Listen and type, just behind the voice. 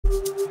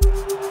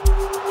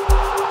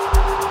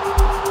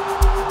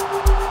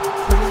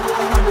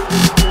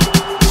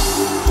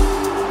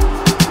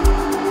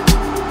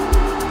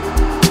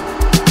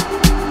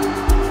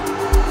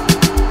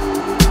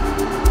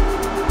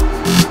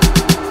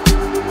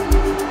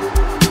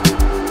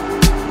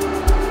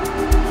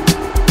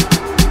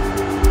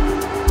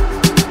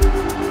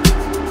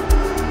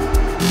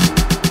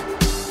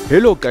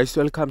Hello guys,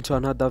 welcome to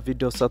another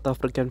video South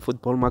African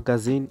Football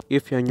Magazine.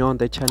 If you're new on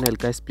the channel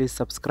guys, please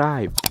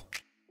subscribe.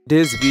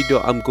 This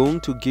video I'm going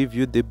to give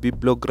you the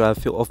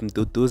bibliography of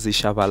Mduduzi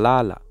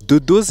Shabalala.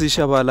 Mduduzi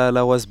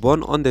Shabalala was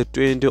born on the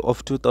 20th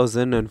of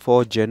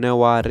 2004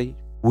 January,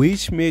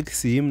 which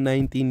makes him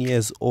 19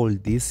 years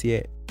old this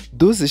year.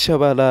 Mduduzi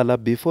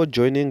Shabalala, before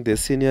joining the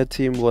senior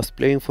team, was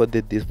playing for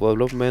the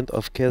development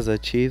of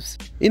Kaizer Chiefs.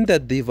 In the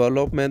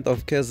development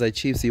of Kaizer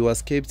Chiefs, he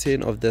was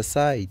captain of the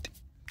side.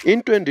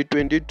 In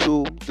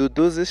 2022,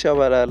 Mduduzi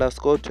Shabalala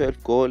scored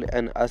 12 goals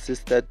and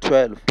assisted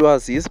 12. It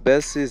was his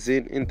best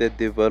season in the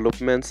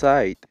development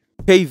side.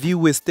 KV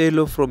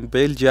Westerlo from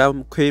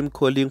Belgium came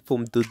calling for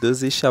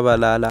Mduduzi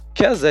Shabalala.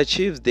 Kaizer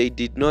Chiefs, they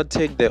did not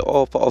take the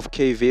offer of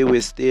KV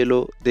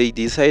Westerlo. They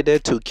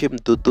decided to keep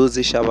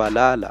Mduduzi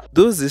Shabalala.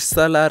 Mduduzi's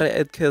salary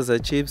at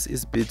Kaizer Chiefs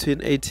is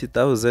between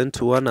 80,000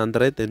 to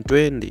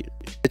 120.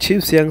 The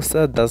Chiefs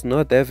youngster does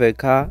not have a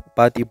car,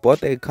 but he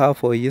bought a car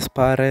for his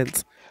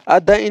parents.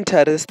 Other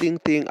interesting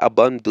thing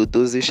about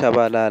Mduduzi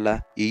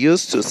Shabalala, he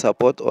used to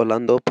support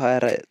Orlando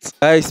Pirates.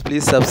 Guys,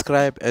 please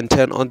subscribe and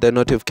turn on the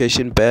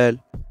notification bell.